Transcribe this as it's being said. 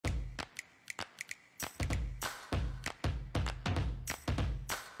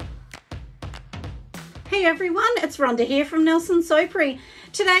Hey everyone, it's Rhonda here from Nelson Soapery.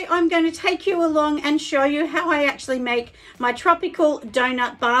 Today I'm going to take you along and show you how I actually make my tropical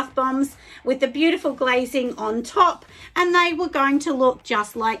donut bath bombs with the beautiful glazing on top, and they were going to look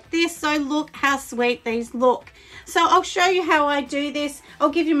just like this. So look how sweet these look. So I'll show you how I do this. I'll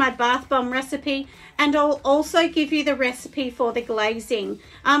give you my bath bomb recipe, and I'll also give you the recipe for the glazing.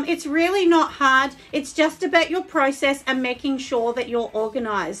 It's really not hard. It's just about your process and making sure that you're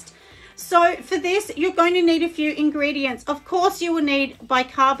organized. So for this, you're going to need a few ingredients. Of course, you will need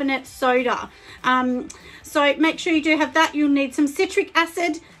bicarbonate soda. So make sure you do have that. You'll need some citric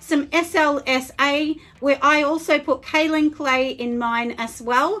acid, some SLSA, where I also put kaolin clay in mine as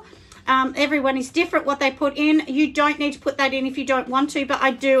well. Everyone is different what they put in. You don't need to put that in if you don't want to, but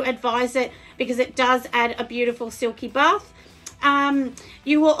I do advise it because it does add a beautiful silky bath.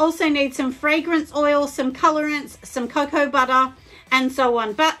 You will also need some fragrance oil, some colorants, some cocoa butter, and so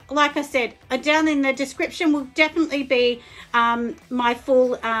on. But like I said, down in the description will definitely be my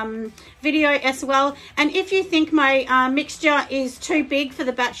full video as well. And if you think my mixture is too big for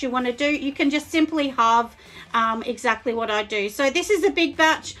the batch you want to do, you can just simply halve exactly what I do. So this is a big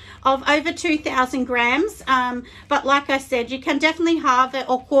batch of over 2,000 grams, but like I said, you can definitely halve it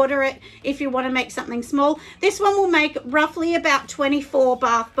or quarter it if you want to make something small. This one will make roughly about 24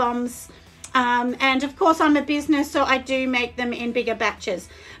 bath bombs. And of course I'm a business, so I do make them in bigger batches.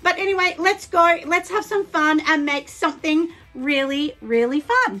 But anyway, let's go. Let's have some fun and make something really, really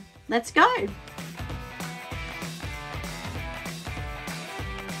fun. Let's go.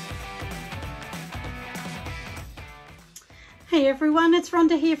 Hey everyone, it's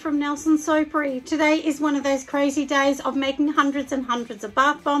Rhonda here from Nelson Soapery. Today is one of those crazy days of making hundreds and hundreds of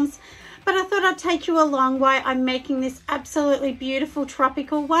bath bombs, but I thought I'd take you along while I'm making this absolutely beautiful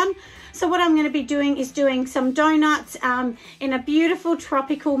tropical one. So what I'm going to be doing is doing some donuts in a beautiful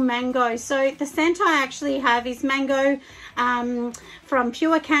tropical mango. So the scent I actually have is mango from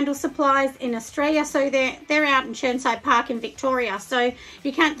Pure Candle Supplies in Australia. So they're out in Churnside Park in Victoria. So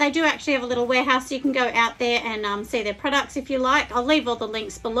they do actually have a little warehouse, so you can go out there and see their products if you like. I'll leave all the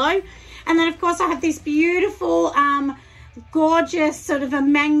links below. And then of course I have this beautiful gorgeous sort of a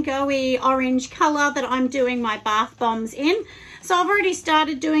mango-y orange color that I'm doing my bath bombs in. So I've already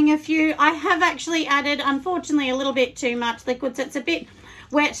started doing a few. I have actually added, unfortunately, a little bit too much liquid, so it's a bit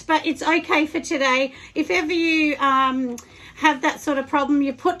wet, but it's okay for today. If ever you have that sort of problem,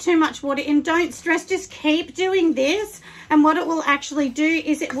 you put too much water in, don't stress, just keep doing this. And what it will actually do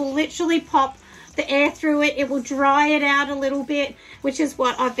is it will literally pop the air through it. It will dry it out a little bit, which is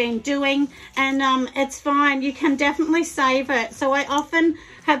what I've been doing, and it's fine. You can definitely save it. So I often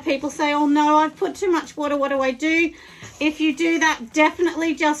have people say, oh no, I've put too much water, what do I do? If you do that,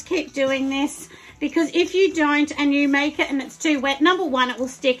 definitely just keep doing this, because if you don't and you make it and it's too wet, number one, it will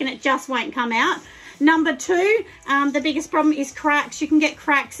stick and it just won't come out. Number two, the biggest problem is cracks. You can get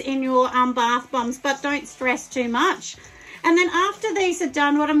cracks in your bath bombs, but don't stress too much. And then after these are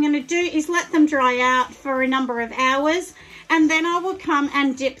done, what I'm going to do is let them dry out for a number of hours, and then I will come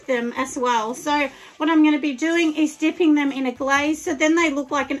and dip them as well. So what I'm going to be doing is dipping them in a glaze, so then they look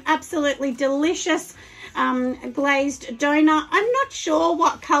like an absolutely delicious glazed donut. I'm not sure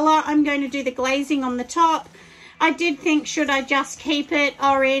what color I'm going to do the glazing on the top. I did think, should I just keep it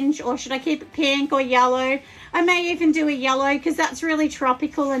orange or should I keep it pink or yellow? I may even do a yellow because that's really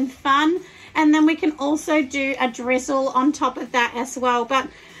tropical and fun. And then we can also do a drizzle on top of that as well. But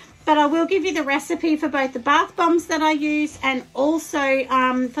I will give you the recipe for both the bath bombs that I use and also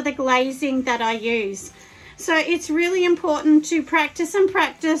for the glazing that I use. So it's really important to practice and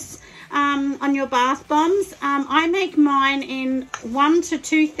practice on your bath bombs. I make mine in 1,000 to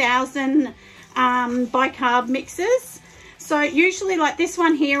 2,000 bicarb mixes. So usually, like this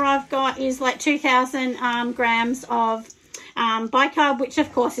one here I've got is like 2,000 grams of bicarb, which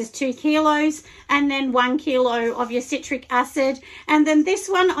of course is 2 kilos, and then 1 kilo of your citric acid. And then this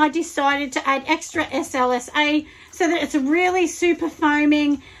one I decided to add extra SLSA so that it's really super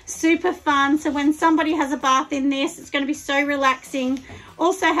foaming, super fun. So when somebody has a bath in this, it's going to be so relaxing.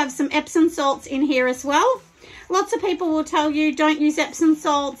 Also have some Epsom salts in here as well. Lots of people will tell you don't use Epsom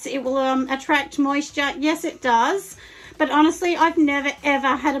salts, it will attract moisture. Yes, it does. But honestly, I've never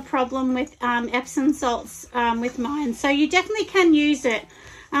ever had a problem with Epsom salts with mine. So you definitely can use it.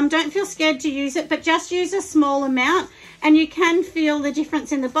 Don't feel scared to use it, but just use a small amount, and you can feel the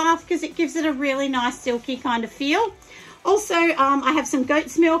difference in the bath because it gives it a really nice silky kind of feel. Also, I have some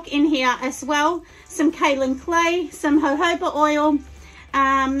goat's milk in here as well, some kaolin clay, some jojoba oil,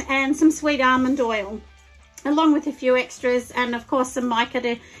 and some sweet almond oil, along with a few extras, and of course some mica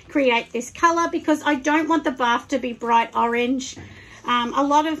to create this color, because I don't want the bath to be bright orange. A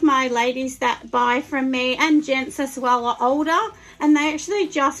lot of my ladies that buy from me, and gents as well, are older, and they actually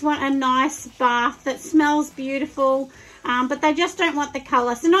just want a nice bath that smells beautiful, but they just don't want the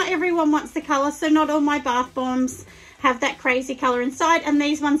colour. So not everyone wants the colour, so not all my bath bombs have that crazy colour inside, and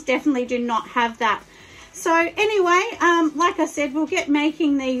these ones definitely do not have that. So anyway, like I said, we'll get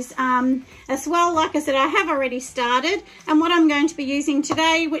making these as well. Like I said, I have already started, and what I'm going to be using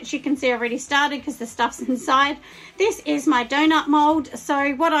today, which you can see I've already started because the stuff's inside, this is my donut mold.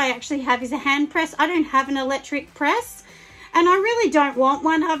 So what I actually have is a hand press. I don't have an electric press, and I really don't want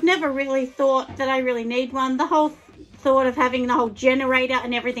one. I've never really thought that I really need one. The whole thought of having the whole generator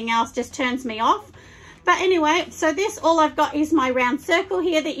and everything else just turns me off. But anyway, so this, all I've got is my round circle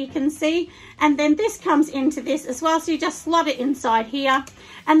here that you can see, and then this comes into this as well, so you just slot it inside here.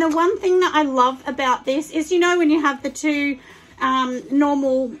 And the one thing that I love about this is, you know, when you have the two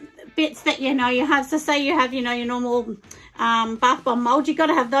normal bits that you have, so say you have, your normal bath bomb mold, you've got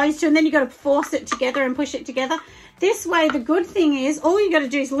to have those two, and then you've got to force it together and push it together. This way, the good thing is, all you got to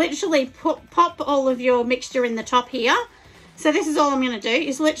do is literally pop all of your mixture in the top here. So this is all I'm going to do,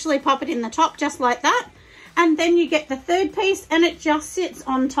 is literally pop it in the top just like that. And then you get the third piece, and it just sits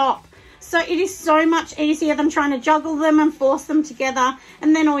on top. So it is so much easier than trying to juggle them and force them together.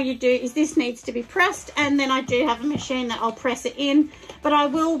 And then all you do is, this needs to be pressed, and then I do have a machine that I'll press it in. But I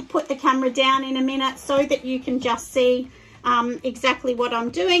will put the camera down in a minute so that you can just see exactly what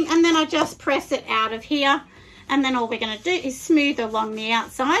I'm doing. And then I just press it out of here. And then all we're going to do is smooth along the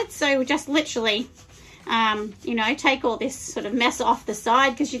outside. So we just literally take all this sort of mess off the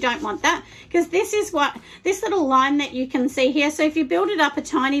side, because you don't want that, because this is what this little line that you can see here. So if you build it up a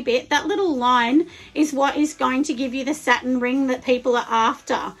tiny bit, that little line is what is going to give you the satin ring that people are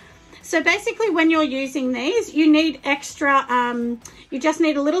after. So basically, when you're using these, you need extra, you just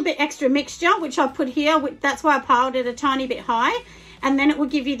need a little bit extra mixture, which I put here. That's why I piled it a tiny bit high, and then it will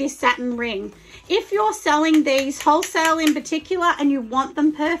give you this satin ring. If you're selling these wholesale in particular and you want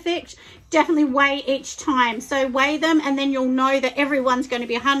them perfect, definitely weigh each time. So weigh them, and then you'll know that everyone's going to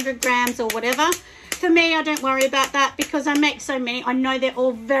be 100 grams or whatever. For me, I don't worry about that because I make so many. I know they're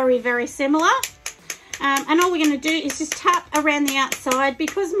all very, very similar. And all we're going to do is just tap around the outside.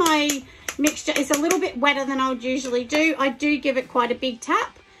 Because my mixture is a little bit wetter than I would usually do, I do give it quite a big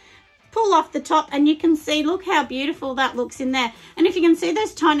tap. Pull off the top, and you can see, look how beautiful that looks in there. And if you can see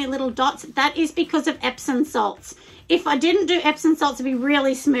those tiny little dots, that is because of Epsom salts. If I didn't do Epsom salts, it'd be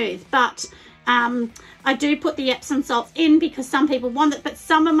really smooth, but I do put the Epsom salts in because some people want it, but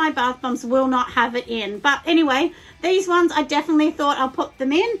some of my bath bombs will not have it in. But anyway, these ones, I definitely thought I'll put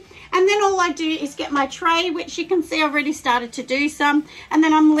them in. And then all I do is get my tray, which you can see I've already started to do some, and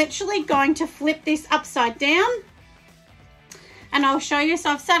then I'm literally going to flip this upside down. And I'll show you. So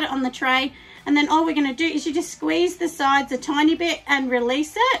I've set it on the tray, and then all we're going to do is you just squeeze the sides a tiny bit and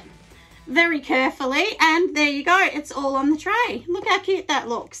release it very carefully, and there you go, it's all on the tray. Look how cute that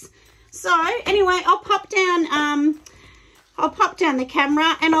looks. So anyway, I'll pop down the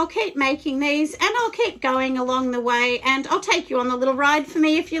camera, and I'll keep making these, and I'll keep going along the way, and I'll take you on the little ride for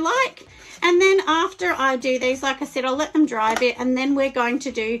me if you like. And then after I do these, like I said, I'll let them dry a bit, and then we're going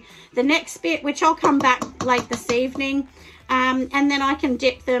to do the next bit, which I'll come back late this evening. And then I can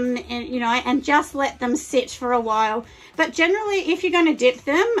dip them in, and just let them sit for a while. But generally, if you're going to dip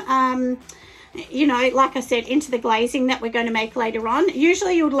them, like I said, into the glazing that we're going to make later on,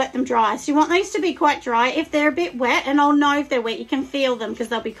 usually you would let them dry. So you want these to be quite dry. If they're a bit wet, and I'll know if they're wet, you can feel them because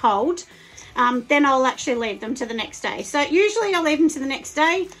they'll be cold, then I'll actually leave them to the next day. So usually I'll leave them to the next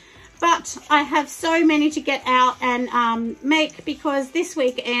day. But I have so many to get out and make, because this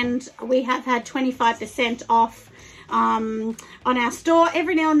weekend we have had 25% off on our store.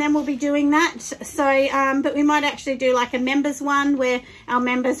 Every now and then we'll be doing that. So but we might actually do like a members one where our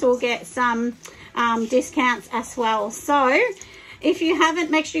members will get some discounts as well. So if you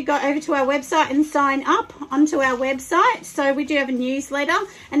haven't, make sure you go over to our website and sign up onto our website. So we do have a newsletter,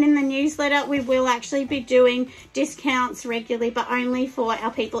 and in the newsletter we will actually be doing discounts regularly, but only for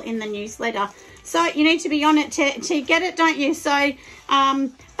our people in the newsletter. So you need to be on it to get it, don't you? So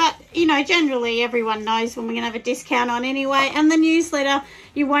but generally everyone knows when we're going to have a discount on anyway. And the newsletter,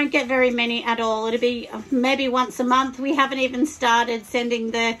 you won't get very many at all. It'll be maybe once a month. We haven't even started sending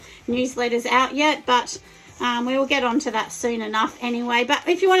the newsletters out yet, but we will get onto that soon enough anyway. But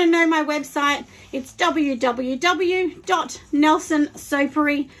if you want to know my website, it's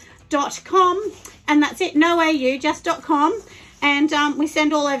www.nelsonsoapery.com, and that's it, no AU, just .com. And we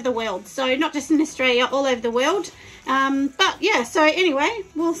send all over the world, so not just in Australia, all over the world. But yeah, so anyway,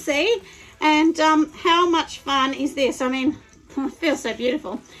 we'll see. And how much fun is this? I mean, It feels so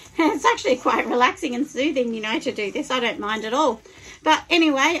beautiful. It's actually quite relaxing and soothing, you know, to do this. I don't mind at all. But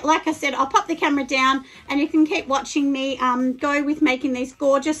anyway, like I said, I'll pop the camera down and you can keep watching me go with making these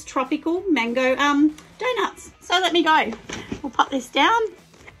gorgeous tropical mango donuts. So let me go. We'll pop this down.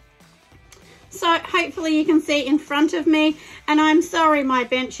 So hopefully you can see in front of me, and I'm sorry my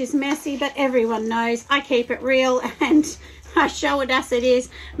bench is messy, but everyone knows I keep it real and I show it as it is.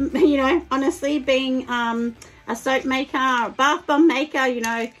 You know, honestly, being a soap maker or a bath bomb maker, you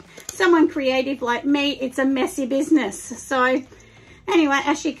know, someone creative like me, it's a messy business. So anyway,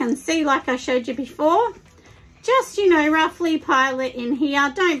 as you can see, like I showed you before, just, you know, roughly pile it in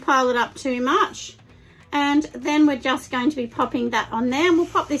here. Don't pile it up too much. And then we're just going to be popping that on there, and we'll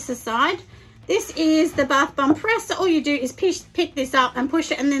pop this aside. This is the bath bomb press. So all you do is pick this up and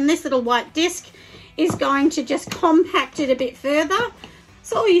push it, and then this little white disc is going to just compact it a bit further.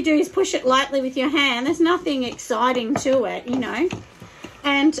 So all you do is push it lightly with your hand. There's nothing exciting to it, you know.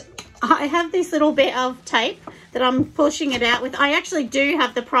 And I have this little bit of tape that I'm pushing it out with. I actually do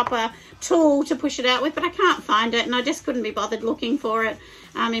have the proper tool to push it out with, but I can't find it, and I just couldn't be bothered looking for it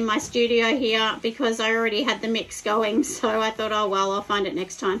in my studio here because I already had the mix going. So I thought, oh well, I'll find it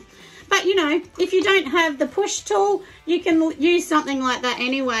next time. But you know, if you don't have the push tool, you can use something like that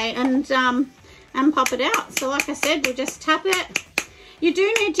anyway and pop it out. So like I said, we'll just tap it. You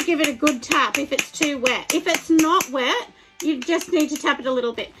do need to give it a good tap if it's too wet. If it's not wet, you just need to tap it a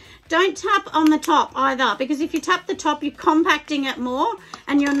little bit. Don't tap on the top either, because if you tap the top, you're compacting it more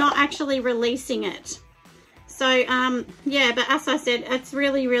and you're not actually releasing it. So yeah, but as I said, it's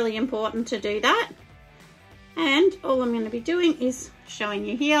really, really important to do that. And all I'm going to be doing is showing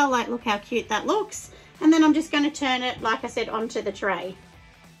you here, like, look how cute that looks. And then I'm just going to turn it, like I said, onto the tray.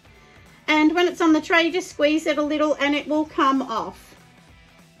 And when it's on the tray, you just squeeze it a little and it will come off.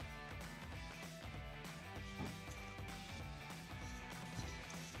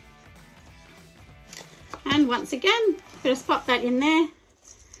 And once again, just pop that in there.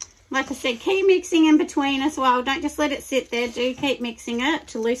 Like I said, keep mixing in between as well. Don't just let it sit there. Do keep mixing it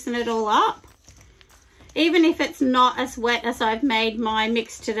to loosen it all up. Even if it's not as wet as I've made my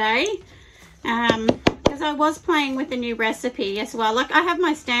mix today. Because I was playing with a new recipe as well. Like, I have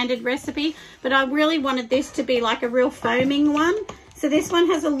my standard recipe, but I really wanted this to be like a real foaming one. So this one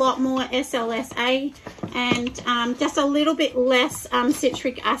has a lot more SLSA and just a little bit less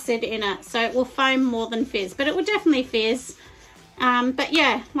citric acid in it. So it will foam more than fizz, but it will definitely fizz. But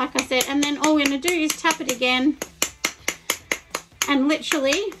yeah, like I said, and then all we're going to do is tap it again and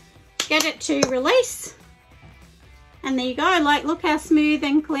literally get it to release. And there you go. Like, look how smooth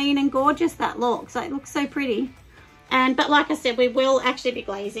and clean and gorgeous that looks. Like, it looks so pretty. But like I said, we will actually be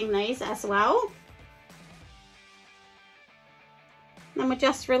glazing these as well. And we'll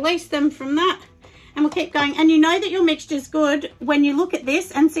just release them from that. And we'll keep going. And you know that your mixture's good when you look at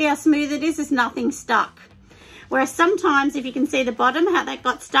this and see how smooth it is. There's nothing stuck. Whereas sometimes, if you can see the bottom, how that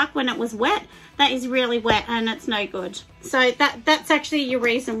got stuck when it was wet, that is really wet and it's no good. So that's actually your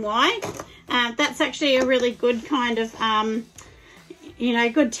reason why. That's actually a really good kind of, you know,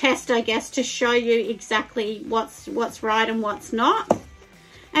 good test, I guess, to show you exactly what's right and what's not.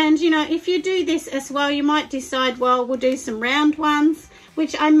 And, you know, if you do this as well, you might decide, well, we'll do some round ones,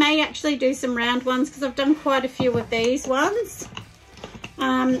 which I may actually do some round ones because I've done quite a few of these ones.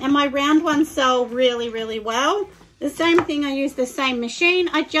 And my round ones sell really, really well. The same thing, I use the same machine.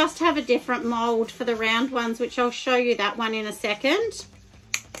 I just have a different mold for the round ones, which I'll show you that one in a second.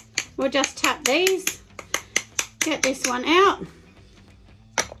 We'll just tap these, get this one out.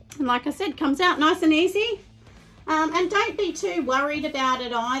 And like I said, comes out nice and easy. And don't be too worried about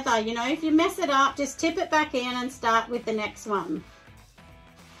it either. You know, if you mess it up, just tip it back in and start with the next one.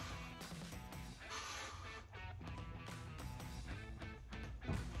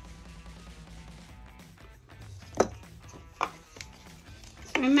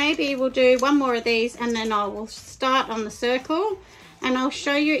 So maybe we'll do one more of these and then I will start on the circle. And I'll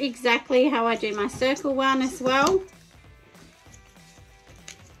show you exactly how I do my circle one as well.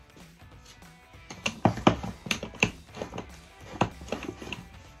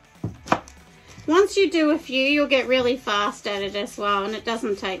 Once you do a few, you'll get really fast at it as well, and it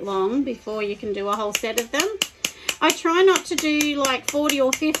doesn't take long before you can do a whole set of them. I try not to do like 40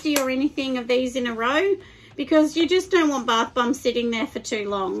 or 50 or anything of these in a row because you just don't want bath bombs sitting there for too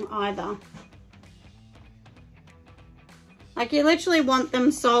long either. Like, you literally want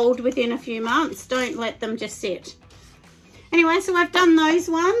them sold within a few months. Don't let them just sit. Anyway, so I've done those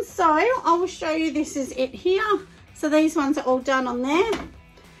ones. So I will show you, this is it here. So these ones are all done on there.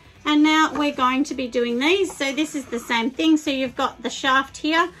 And now we're going to be doing these. So this is the same thing. So you've got the shaft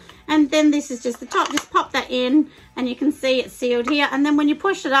here And then this is just the top. Just pop that in and you can see it's sealed here. And then when you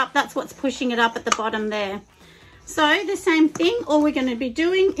push it up, that's what's pushing it up at the bottom there. So the same thing, all we're going to be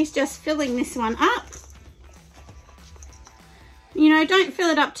doing is just filling this one up. You know, don't fill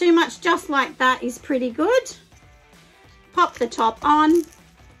it up too much, just like that is pretty good. Pop the top on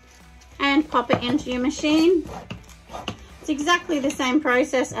and pop it into your machine. It's exactly the same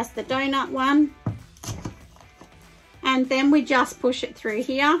process as the donut one. And then we just push it through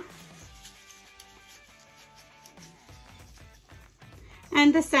here.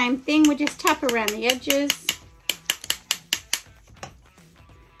 And the same thing, we just tap around the edges.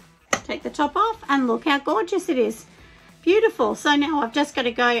 Take the top off and look how gorgeous it is. Beautiful. So now I've just got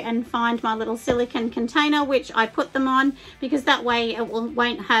to go and find my little silicone container, which I put them on because that way it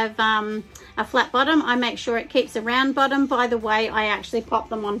won't have a flat bottom. I make sure it keeps a round bottom. By the way, I actually pop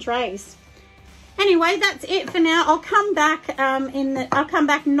them on trays. Anyway, that's it for now. I'll come back I'll come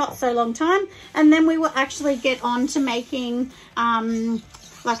back not so long time, and then we will actually get on to making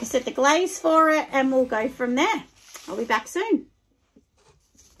like I said, the glaze for it, and we'll go from there. I'll be back soon.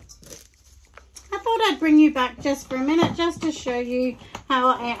 I thought I'd bring you back just for a minute just to show you how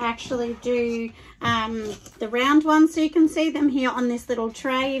I actually do the round ones, so you can see them here on this little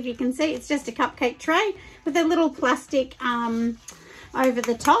tray. If you can see, it's just a cupcake tray with a little plastic over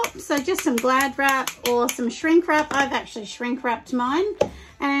the top. So just some Glad wrap or some shrink wrap. I've actually shrink wrapped mine.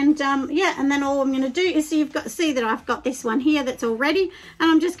 And yeah, and then all I'm going to do is see that I've got this one here that's all ready, and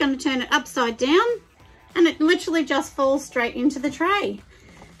I'm just going to turn it upside down, and it literally just falls straight into the tray.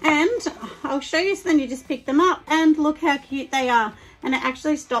 And I'll show you, so then you just pick them up and look how cute they are, and it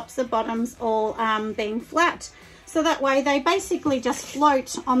actually stops the bottoms all being flat, so that way they basically just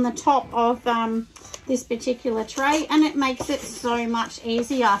float on the top of this particular tray, and it makes it so much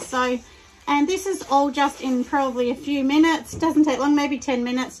easier. So, and this is all just in probably a few minutes. Doesn't take long, maybe 10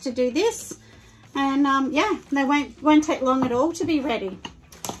 minutes to do this, and yeah, they won't take long at all to be ready.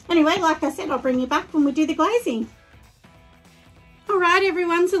 Anyway, like I said, I'll bring you back when we do the glazing. Alright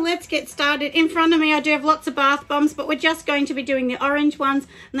everyone, so let's get started. In front of me I do have lots of bath bombs, but we're just going to be doing the orange ones,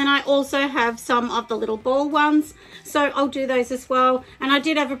 and then I also have some of the little ball ones, so I'll do those as well. And I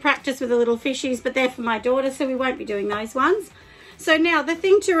did have a practice with the little fishies, but they're for my daughter, so we won't be doing those ones. So now the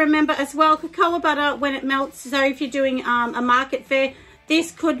thing to remember as well, cocoa butter when it melts, so if you're doing a market fare,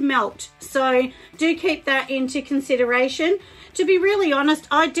 this could melt, so do keep that into consideration. To be really honest,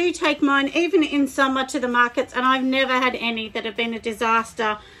 I do take mine even in summer to the markets, and I've never had any that have been a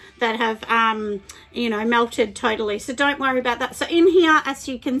disaster that have, you know, melted totally. So don't worry about that. So in here, as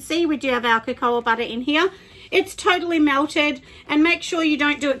you can see, we do have our cocoa butter in here. It's totally melted, and make sure you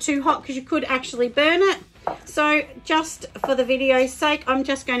don't do it too hot because you could actually burn it. So just for the video's sake, I'm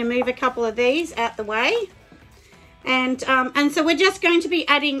just going to move a couple of these out the way. And so we're just going to be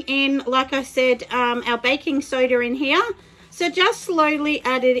adding in, like I said, our baking soda in here. So just slowly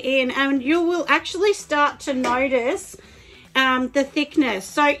add it in, and you will actually start to notice the thickness.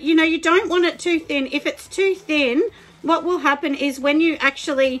 So, you know, you don't want it too thin. If it's too thin, what will happen is when you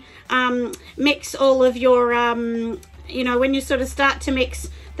actually mix all of your, you know, when you sort of start to mix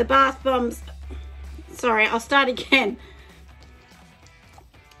the bath bombs, sorry, I'll start again.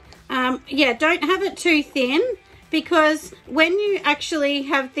 Yeah, don't have it too thin, because when you actually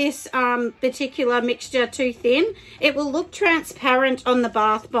have this particular mixture too thin, it will look transparent on the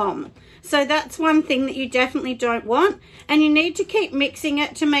bath bomb. So that's one thing that you definitely don't want, and you need to keep mixing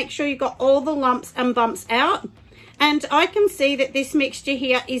it to make sure you've got all the lumps and bumps out. And I can see that this mixture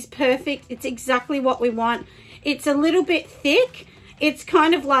here is perfect. It's exactly what we want. It's a little bit thick. It's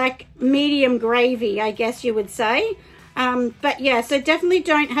kind of like medium gravy, I guess you would say. But yeah, so definitely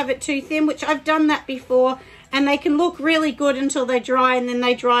don't have it too thin, which I've done that before. And they can look really good until they dry, and then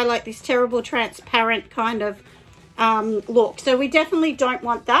they dry like this terrible transparent kind of look. So we definitely don't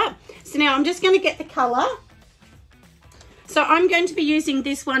want that. So now I'm just going to get the colour. So I'm going to be using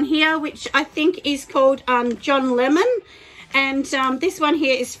this one here, which I think is called John Lemon. And this one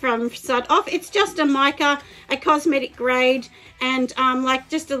here is from Sud Off. It's just a mica, a cosmetic grade, and like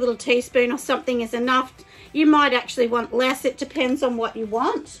just a little teaspoon or something is enough. You might actually want less. It depends on what you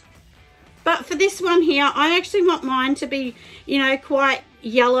want. But for this one here, I actually want mine to be, you know, quite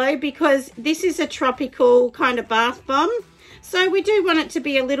yellow, because this is a tropical kind of bath bomb. So we do want it to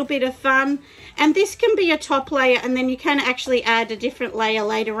be a little bit of fun. And this can be a top layer, and then you can actually add a different layer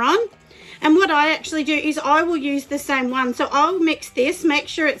later on. And what I actually do is I will use the same one. So I'll mix this, make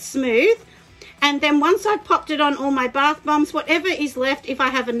sure it's smooth. And then once I've popped it on all my bath bombs, whatever is left, if I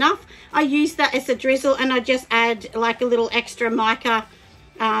have enough, I use that as a drizzle, and I just add like a little extra mica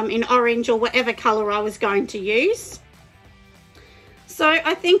in orange or whatever colour I was going to use. So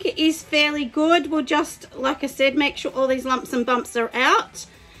I think it is fairly good. We'll just, like I said, make sure all these lumps and bumps are out.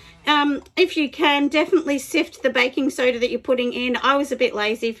 If you can, definitely sift the baking soda that you're putting in. I was a bit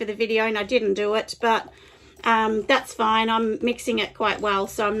lazy for the video and I didn't do it, but that's fine. I'm mixing it quite well,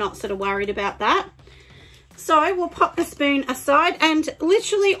 so I'm not sort of worried about that. So we'll pop the spoon aside, and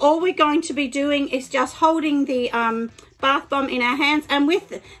literally all we're going to be doing is just holding the bath bomb in our hands. And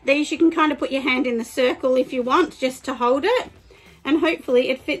with these, you can kind of put your hand in the circle if you want, just to hold it. And hopefully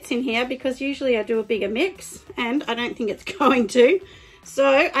it fits in here, because usually I do a bigger mix and I don't think it's going to.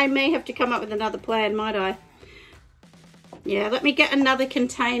 So I may have to come up with another plan, might I? Yeah, let me get another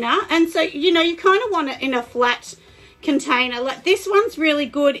container. And so, you know, you kind of want it in a flat container. Like this one's really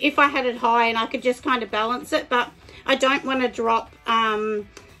good if I had it high and I could just kind of balance it, but I don't want to drop,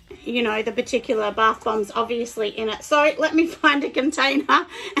 you know, the particular bath bombs obviously in it. So let me find a container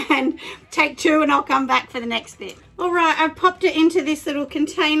and take two, and I'll come back for the next bit. All right, I've popped it into this little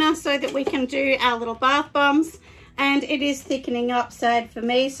container so that we can do our little bath bombs, and it is thickening up sad for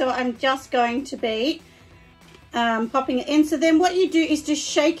me, so I'm just going to be popping it in. So then what you do is just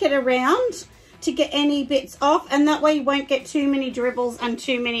shake it around to get any bits off, and that way you won't get too many dribbles and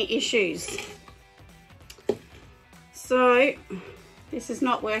too many issues. So this is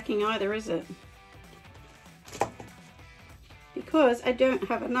not working either, is it? Because I don't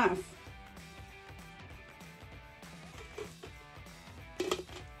have enough.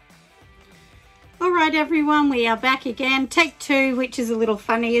 Alright everyone, we are back again. Take two, which is a little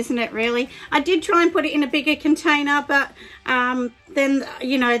funny, isn't it, really? I did try and put it in a bigger container, but then,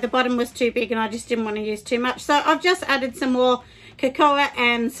 you know, the bottom was too big and I just didn't want to use too much. So I've just added some more cocoa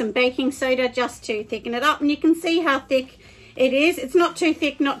and some baking soda just to thicken it up. And you can see how thick it is. It's not too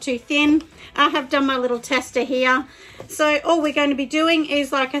thick, not too thin. I have done my little tester here. So all we're going to be doing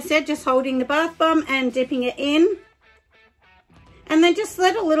is, like I said, just holding the bath bomb and dipping it in. And then just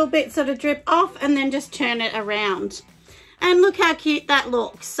let a little bit sort of drip off, and then just turn it around. And look how cute that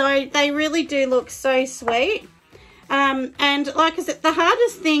looks. So they really do look so sweet. And like I said, the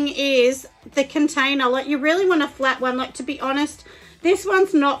hardest thing is the container. Like, you really want a flat one. Like, to be honest, this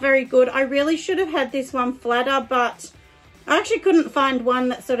one's not very good. I really should have had this one flatter, but I actually couldn't find one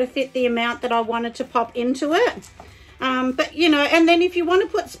that sort of fit the amount that I wanted to pop into it. But, you know, and then if you want to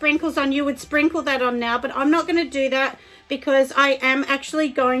put sprinkles on, you would sprinkle that on now. But I'm not going to do that, because I am actually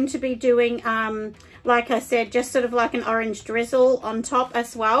going to be doing, like I said, just sort of like an orange drizzle on top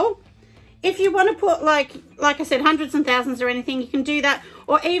as well. If you want to put, like I said, hundreds and thousands or anything, you can do that.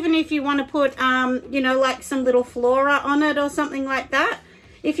 Or even if you want to put, you know, like some little flora on it or something like that.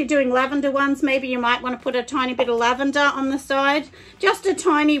 If you're doing lavender ones, maybe you might want to put a tiny bit of lavender on the side. Just a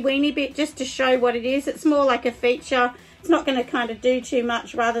tiny weeny bit, just to show what it is. It's more like a feature. It's not going to kind of do too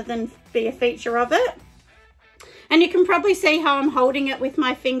much rather than be a feature of it. And you can probably see how I'm holding it with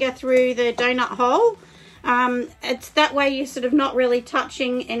my finger through the donut hole. It's that way you're sort of not really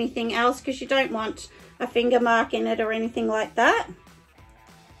touching anything else, because you don't want a finger mark in it or anything like that.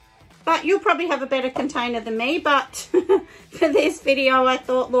 But you'll probably have a better container than me, but for this video I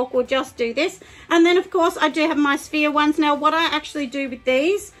thought, look, we'll just do this. And then of course I do have my sphere ones. Now what I actually do with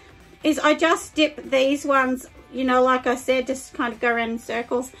these is I just dip these ones, you know, like I said, just kind of go around in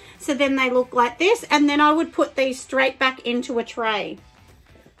circles. So then they look like this, and then I would put these straight back into a tray.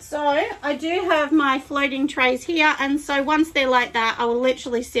 So I do have my floating trays here, and so once they're like that, I will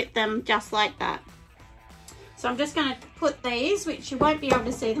literally sit them just like that. So I'm just going to put these, which you won't be able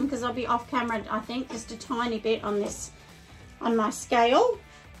to see them because I'll be off camera, I think, just a tiny bit on this, on my scale.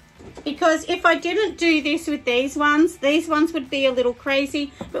 Because if I didn't do this with these ones would be a little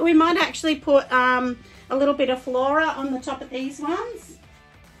crazy, but we might actually put a little bit of flora on the top of these ones.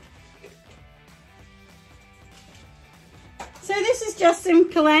 So this is just some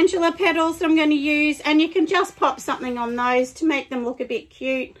calendula petals that I'm going to use, and you can just pop something on those to make them look a bit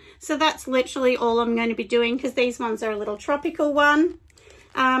cute. So that's literally all I'm going to be doing, because these ones are a little tropical one.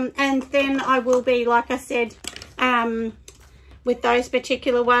 And then I will be, like I said, with those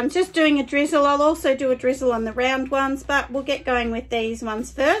particular ones, just doing a drizzle. I'll also do a drizzle on the round ones, but we'll get going with these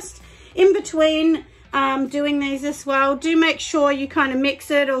ones first. In between doing these as well, do make sure you kind of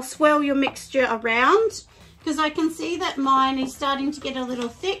mix it or swirl your mixture around, because I can see that mine is starting to get a little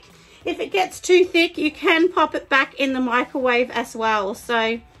thick. If it gets too thick, you can pop it back in the microwave as well.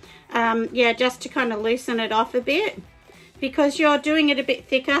 So yeah, just to kind of loosen it off a bit, because you're doing it a bit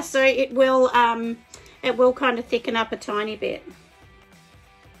thicker, so it will kind of thicken up a tiny bit.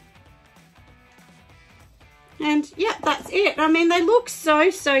 And yeah, that's it. I mean, they look so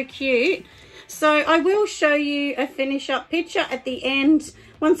cute. So I will show you a finish up picture at the end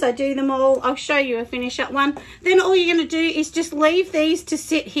once I do them all, I'll show you a finish up one. Then all you're going to do is just leave these to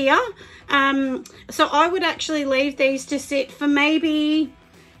sit here. So I would actually leave these to sit for maybe,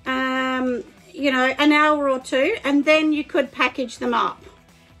 you know, an hour or two, and then you could package them up.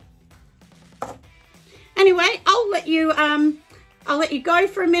 Anyway, I'll let you go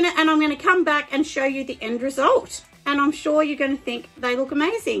for a minute, and I'm going to come back and show you the end result. And I'm sure you're going to think they look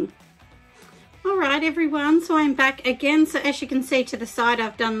amazing. All right, everyone, so I'm back again. So as you can see to the side,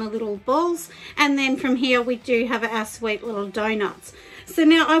 I've done the little balls, and then from here we do have our sweet little donuts. So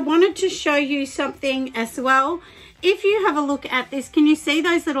now I wanted to show you something as well. If you have a look at this, can you see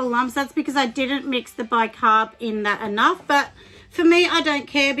those little lumps? That's because I didn't mix the bicarb in that enough, but for me, I don't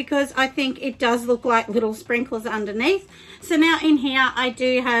care because I think it does look like little sprinkles underneath. So now in here, I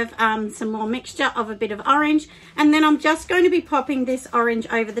do have some more mixture of a bit of orange, and then I'm just going to be popping this orange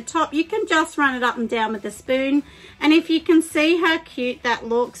over the top. You can just run it up and down with a spoon, and if you can see how cute that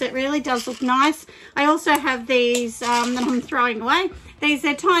looks, it really does look nice. I also have these that I'm throwing away. These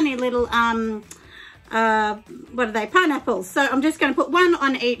are tiny little, what are they, pineapples. So I'm just going to put one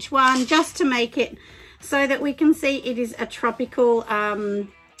on each one just to make it so that we can see it is a tropical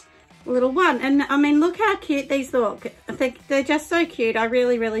little one. And I mean, look how cute these look. I think they're just so cute. I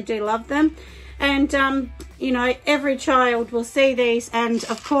really, really do love them. And, you know, every child will see these and,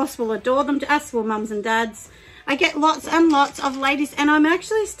 of course, will adore them. To us, well, mums and dads. I get lots and lots of ladies, and I'm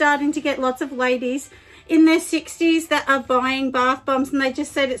actually starting to get lots of ladies in their 60s that are buying bath bombs, and they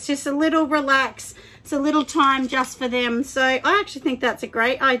just said it's just a little relax. It's a little time just for them. So I actually think that's a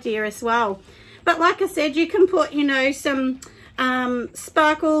great idea as well. But like I said, you can put, you know, some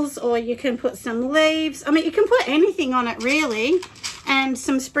sparkles, or you can put some leaves. I mean, you can put anything on it really, and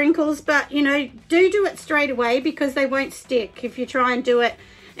some sprinkles, but, you know, do it straight away because they won't stick if you try and do it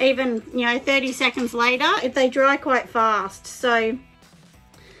even, you know, 30 seconds later. If they dry quite fast. So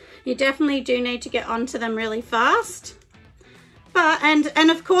you definitely do need to get onto them really fast. But, and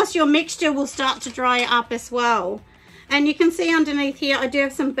of course your mixture will start to dry up as well. And you can see underneath here, I do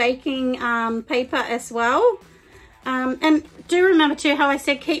have some baking paper as well. And do remember too how I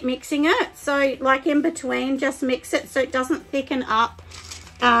said keep mixing it. So like in between, just mix it so it doesn't thicken up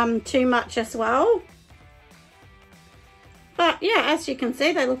too much as well. But yeah, as you can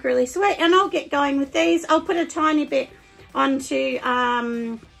see, they look really sweet. And I'll get going with these. I'll put a tiny bit onto, you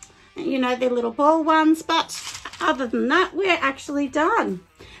know, the little ball ones. But other than that, we're actually done.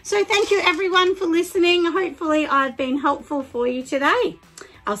 So thank you everyone for listening. Hopefully I've been helpful for you today.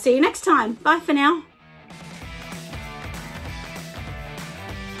 I'll see you next time. Bye for now.